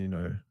 Obviously, you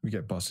know, we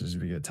get buses,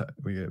 we get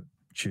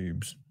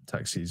tubes,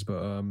 taxis,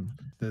 but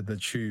the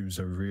tubes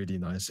are really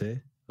nice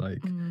here.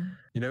 Like,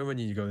 you know, when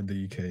you go in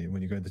the UK,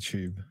 when you go in the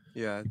tube,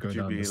 you go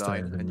down the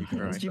stairs and you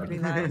cry.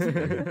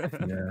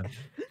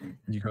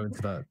 You go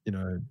into that, you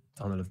know,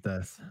 tunnel of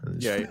death.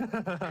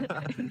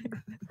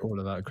 All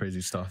of that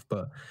crazy stuff.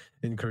 But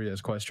in Korea, it's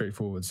quite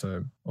straightforward.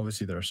 So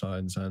obviously there are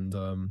signs, and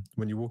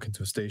when you walk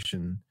into a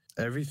station,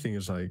 everything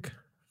is like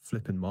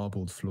flipping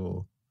marbled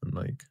floor and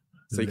like.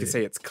 So you can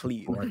say it's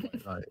clean.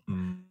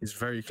 It's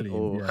very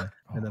clean,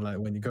 And then like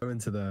when you go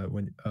into the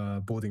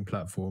boarding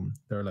platform,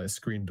 there are like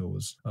screen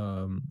doors,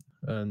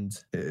 and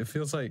it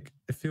feels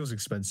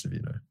expensive,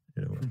 you know.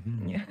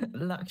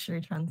 Luxury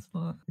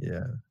transport.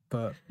 Yeah,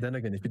 but then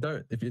again, if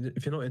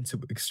you're not into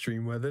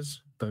extreme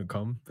weathers, don't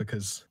come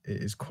because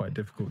it is quite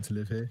difficult to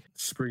live here.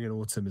 Spring and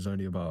autumn is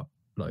only about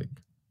like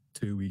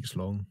 2 weeks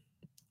long.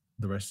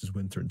 The rest is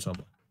winter and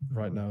summer.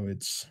 Right now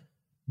it's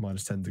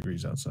minus 10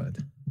 degrees outside.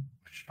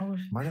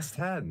 Minus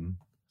 10.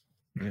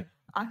 Yeah.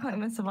 I can't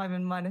even survive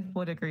in minus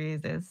 4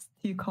 degrees. It's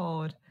too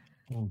cold.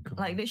 Oh god.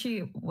 Like literally,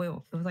 it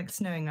was like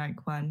snowing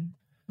like when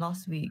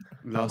last week.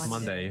 Last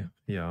Monday.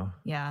 Yeah.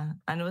 Yeah,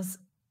 and it was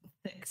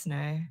thick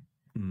snow,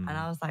 and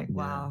I was like,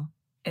 wow,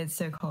 it's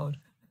so cold.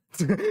 It's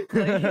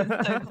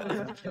so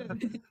cold.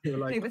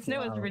 The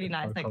snow was really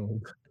nice. Like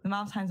the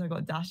amount of times I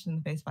got dashed in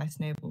the face by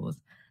snowballs,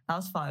 that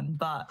was fun,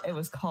 but it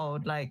was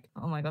cold. Like,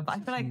 oh my god! But I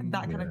feel like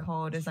that kind of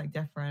cold is like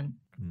different.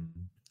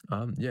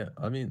 Yeah,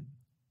 I mean,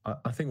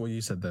 I think what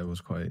you said there was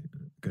quite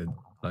good.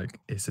 Like,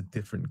 it's a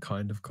different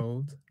kind of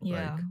cold.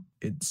 Yeah. Like,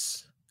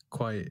 it's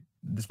quite,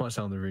 this might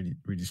sound really,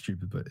 really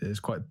stupid, but it's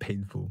quite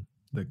painful,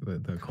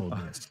 the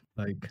coldness.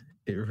 Like,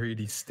 it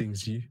really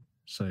stings you.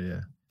 So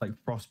yeah, like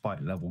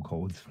frostbite level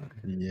cold.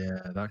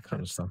 yeah, that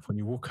kind of stuff. When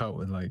you walk out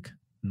with like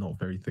not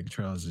very thick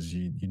trousers,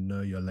 you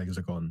know your legs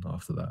are gone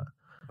after that.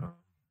 Oh.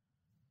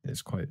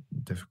 It's quite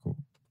difficult.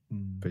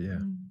 Mm. But yeah,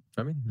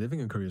 I mean, living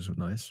in Korea is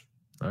nice.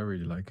 I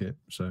really like it.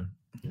 So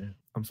yeah,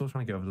 I'm still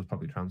trying to get over this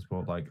public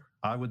transport. Like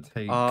I would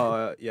take.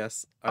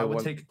 Yes, I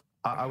would take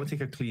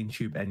a clean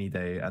tube any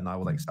day, and I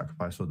would like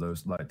sacrifice for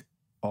those. Like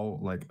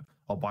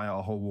I'll buy out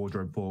a whole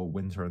wardrobe for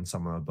winter and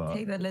summer. But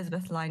take the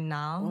Elizabeth line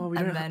now,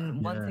 and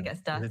then once it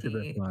gets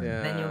dirty,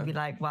 then you'll be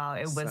like, wow,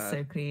 it was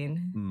so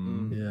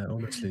clean. Yeah,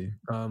 honestly,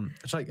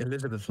 it's like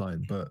Elizabeth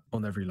line, but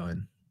on every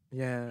line.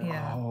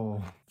 Yeah.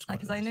 Oh,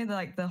 because I know that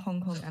like the Hong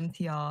Kong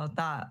MTR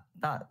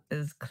that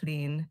is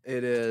clean.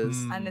 It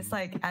is, and it's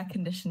like air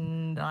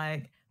conditioned,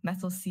 like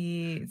metal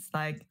seats,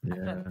 like I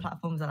feel like the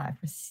platforms are like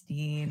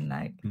pristine,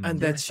 like and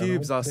their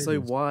tubes are so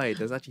wide.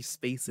 There's actually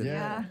space in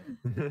there.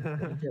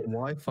 You get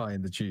Wi-Fi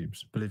in the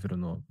tubes, believe it or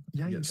not.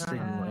 Yeah, you get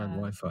signal and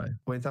Wi-Fi.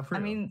 Wait, I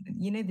mean,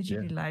 you know the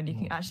Jubilee line, you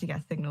can actually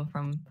get signal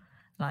from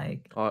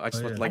like. I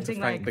just would like to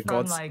thank the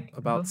gods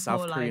about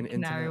South Korean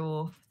Canary internet.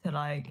 Wharf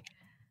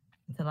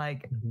to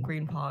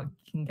Green Park,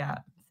 you can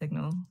get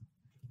signal.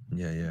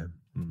 Yeah.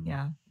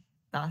 Yeah,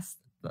 that's.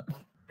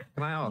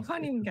 Can I ask? You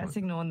can't even get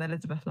signal on the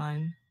Elizabeth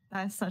line.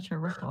 That is such a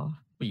rip-off.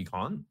 But you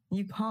can't?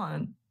 You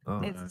can't.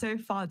 Oh, it's so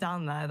far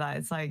down there that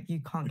it's like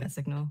you can't get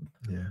signal.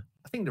 Yeah.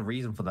 I think the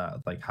reason for that,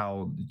 like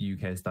how the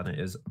UK has done it,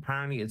 is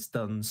apparently it's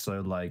done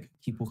so like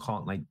people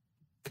can't like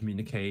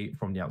communicate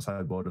from the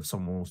outside world if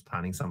someone was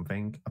planning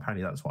something.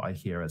 Apparently that's what I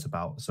hear it's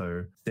about.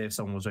 So say if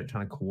someone was like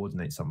trying to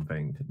coordinate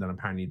something, then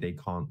apparently they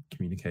can't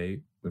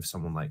communicate with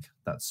someone like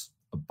that's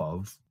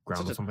above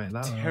ground or something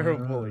like that.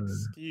 Terrible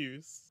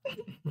excuse.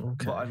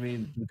 Okay. But I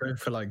mean, you're going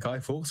for like Guy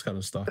Fawkes kind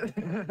of stuff.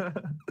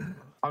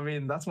 I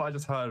mean, that's what I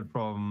just heard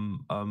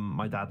from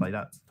my dad. Like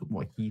that's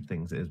what he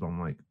thinks it is. But I'm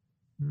like,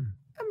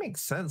 that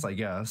makes sense, I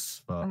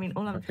guess. But I mean,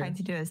 all I'm trying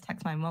to do is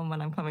text my mom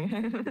when I'm coming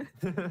home.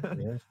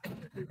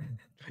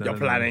 You're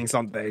planning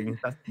something.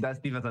 That's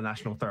even a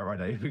national threat right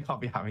now. We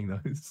can't be having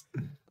those.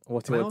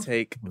 What it will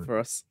take for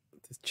us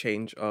to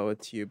change our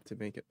tube to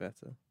make it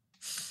better.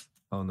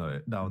 Oh no,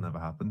 that will never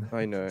happen.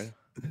 I know.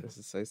 This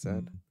is so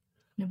sad.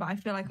 No, but I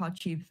feel like our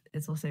tube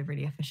is also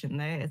really efficient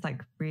though. It's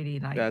like really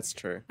like that's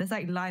true. There's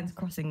like lines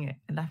crossing it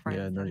left, right.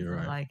 Yeah, no, you're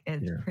right. Like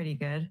it's pretty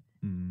good.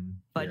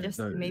 But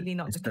maybe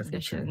not the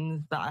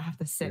conditions that I have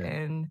to sit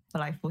in for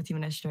like 40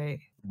 minutes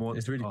straight.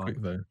 It's really quick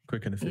though,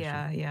 quick and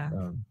efficient. Yeah.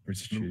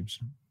 British tubes.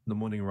 The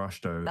morning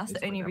rush though. That's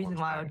the only reason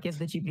why I would give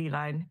the Jubilee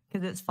line,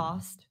 because it's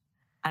fast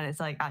and it's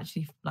like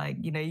actually like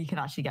you can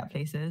actually get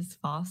places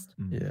fast.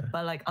 Yeah.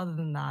 But like other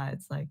than that,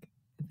 it's like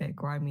a bit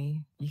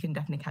grimy. You can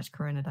definitely catch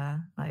corona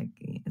there. Like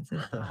it's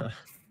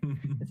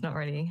not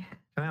really.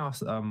 Can I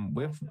ask?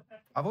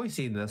 I've always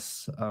seen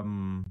this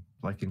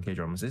like in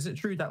KDramas. Is it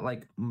true that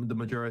like the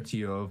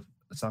majority of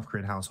South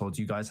Korean households,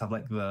 you guys have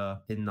like the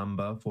PIN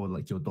number for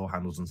like your door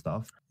handles and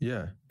stuff?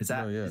 Yeah. Is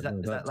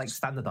that like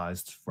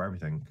standardized for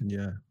everything?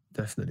 Yeah,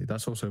 definitely.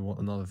 That's also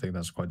another thing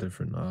that's quite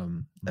different.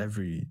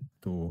 Every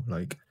door,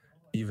 like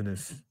even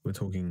if we're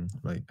talking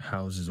like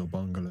houses or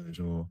bungalows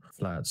or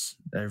flats,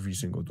 every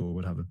single door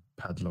would have a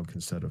padlock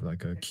instead of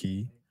like a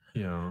key.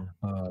 Yeah.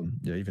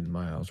 Even in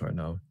my house right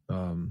now,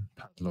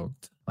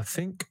 padlocked. I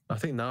think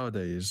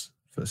nowadays,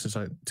 since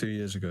like 2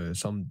 years ago,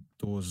 some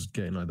doors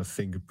getting like the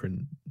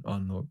fingerprint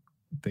unlock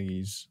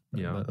thingies.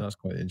 Yeah. That's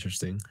quite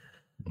interesting.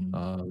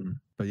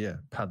 But yeah,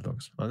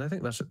 padlocks. And I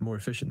think that's more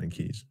efficient than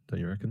keys,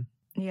 don't you reckon?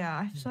 Yeah,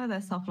 I saw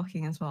they're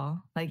self-locking as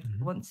well. Like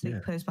once they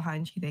close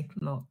behind you, they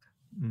lock.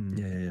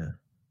 Yeah.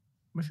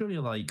 But surely,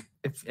 like,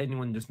 if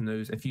anyone just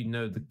knows, if you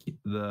know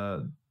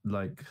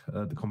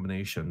the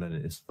combination, then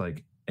it's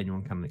like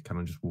anyone can kind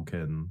of just walk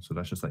in. So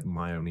that's just like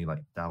my only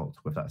like doubt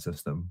with that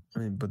system. I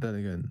mean, but then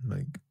again,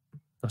 like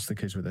that's the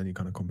case with any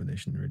kind of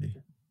combination, really.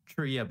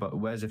 True, yeah, but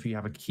whereas if you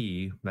have a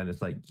key, then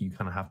it's like you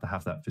kind of have to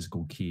have that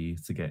physical key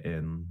to get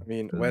in. I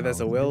mean, where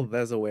there's a will,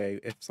 there's a way.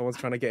 If someone's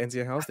trying to get into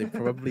your house, they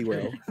probably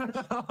will.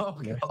 Oh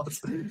god!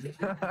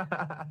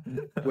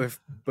 With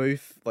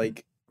both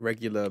like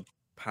regular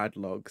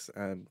padlocks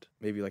and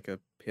maybe like a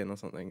pin or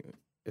something.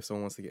 If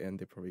someone wants to get in,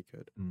 they probably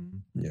could.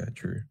 Yeah,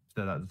 true.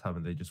 So that just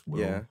happened. They just will.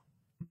 Yeah,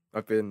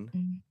 I've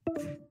been.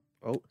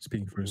 Oh,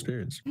 speaking from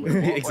experience.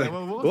 Exactly.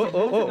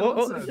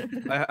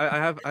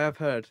 I have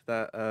heard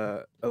that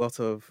a lot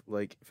of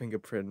like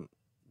fingerprint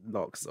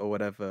locks or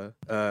whatever,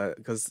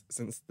 because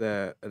since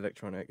they're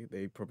electronic,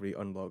 they probably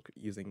unlock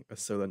using a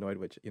solenoid,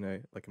 which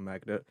like a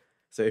magnet.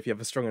 So if you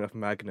have a strong enough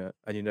magnet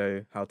and you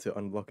know how to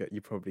unlock it, you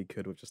probably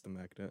could with just a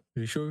magnet. Are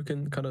you sure we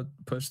can kind of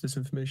post this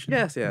information?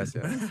 Yes.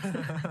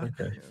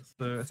 Okay.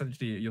 So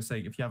essentially, you're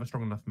saying if you have a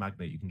strong enough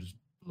magnet, you can just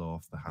blow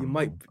off the handle.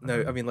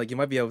 You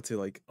might be able to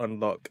like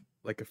unlock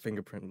like a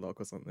fingerprint lock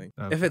or something.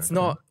 Okay. If it's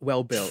not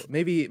well built,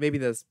 maybe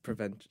there's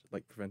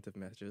preventive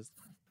measures.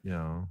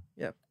 Yeah.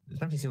 Yeah. It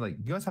definitely seems like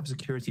you guys have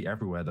security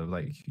everywhere though.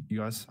 Like you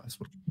guys,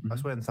 I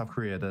swear in South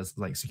Korea, there's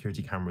like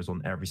security cameras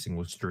on every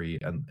single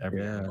street and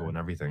every angle and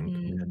everything.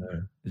 Yeah,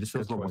 no. It just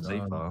feels a lot more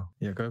safer.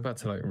 Yeah, going back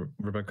to like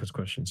Rebecca's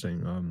question,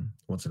 saying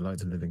what's it like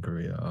to live in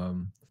Korea?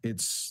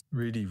 It's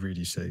really,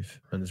 really safe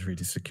and it's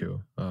really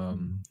secure.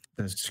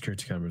 There's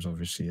security cameras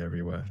obviously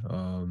everywhere.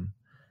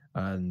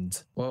 And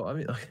well, I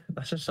mean,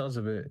 that just sounds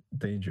a bit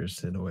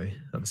dangerous in a way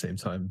at the same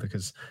time,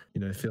 because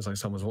it feels like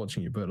someone's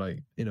watching you, but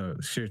like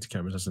security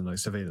cameras as in like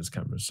surveillance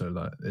cameras, so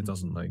that it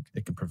doesn't like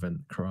it can prevent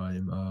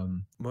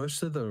crime.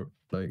 Most of the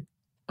like,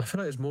 I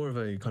feel like it's more of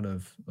a kind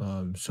of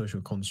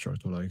social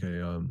construct, or like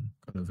a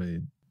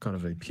kind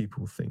of a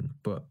people thing,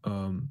 but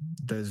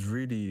there's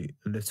really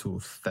little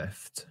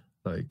theft.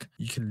 Like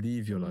you can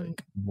leave your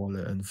like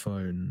wallet and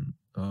phone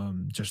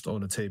just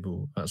on a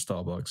table at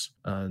Starbucks,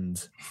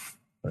 and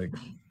like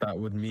that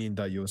would mean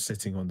that you're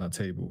sitting on that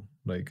table,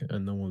 like,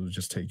 and no one will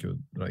just take your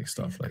like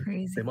stuff. Like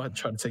they might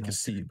try to take a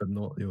seat, but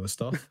not your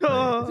stuff.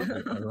 Like,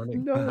 it's ironic.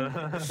 No.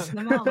 The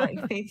amount of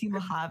like faith people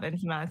have in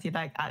humanity,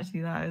 like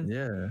actually that is.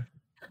 Yeah.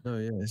 No,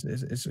 yeah,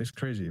 it's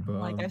crazy, but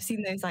like I've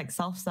seen those like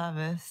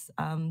self-service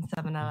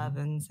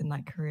 7-Elevens in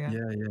like Korea.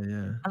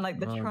 Yeah. And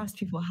like the trust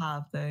people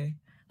have though,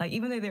 like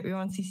even though you're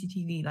on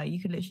CCTV, like you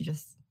could literally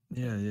just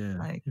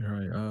like you're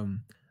right.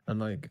 And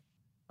like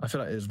I feel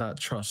like it's that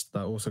trust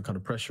that also kind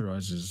of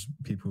pressurizes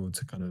people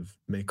to kind of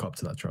make up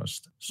to that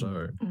trust.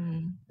 So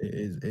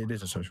it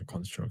is a social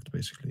construct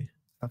basically.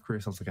 South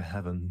Korea sounds like a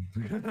heaven.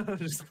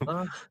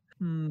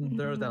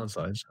 There are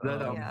downsides.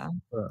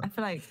 I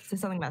feel like to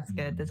something that's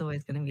good, there's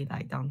always going to be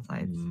like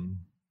downsides.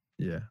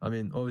 Yeah, I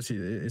mean, obviously,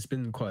 it's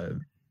been quite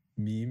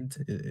memed.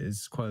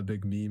 It's quite a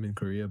big meme in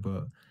Korea,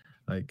 but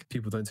like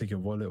people don't take your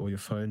wallet or your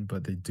phone,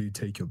 but they do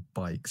take your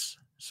bikes.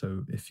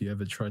 So if you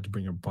ever try to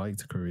bring a bike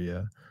to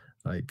Korea,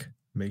 like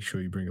make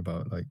sure you bring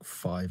about like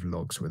 5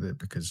 logs with it,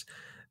 because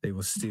they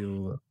will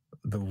steal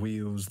the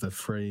wheels, the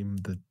frame,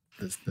 the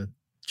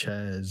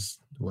chairs,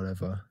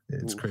 whatever.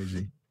 It's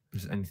crazy.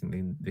 Just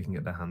anything they can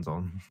get their hands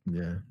on.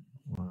 Yeah.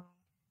 Wow.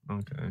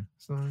 Okay.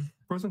 So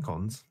pros and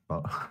cons,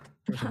 but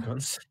pros and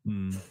cons.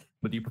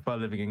 But do you prefer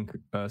living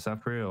in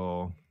South Korea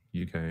or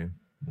UK?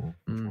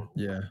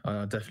 Yeah,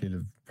 I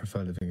definitely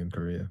prefer living in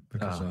Korea,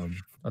 because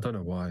I don't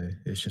know why.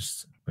 It's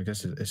just, I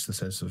guess it's the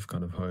sense of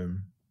kind of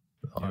home,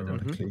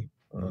 ironically.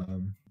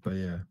 But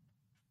yeah,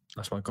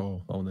 that's my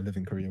goal. I want to live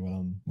in Korea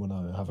when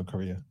I have a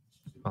career.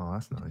 Oh,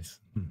 that's nice.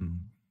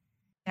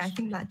 Yeah, I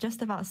think that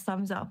just about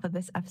sums up for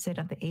this episode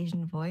of The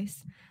Asian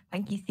Voice.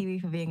 Thank you,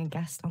 Siwoo, for being a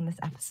guest on this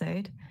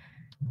episode.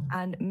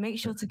 And make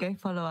sure to go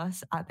follow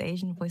us at The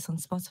Asian Voice on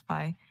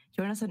Spotify.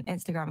 Join us on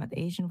Instagram at The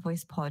Asian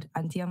Voice Pod,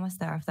 and DM us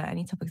there if there are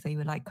any topics that you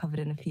would like covered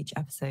in a future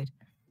episode.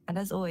 And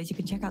as always, you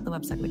can check out the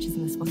website, which is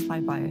in the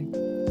Spotify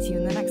bio. See you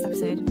in the next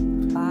episode.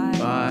 Bye.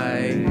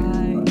 Bye.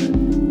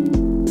 Bye.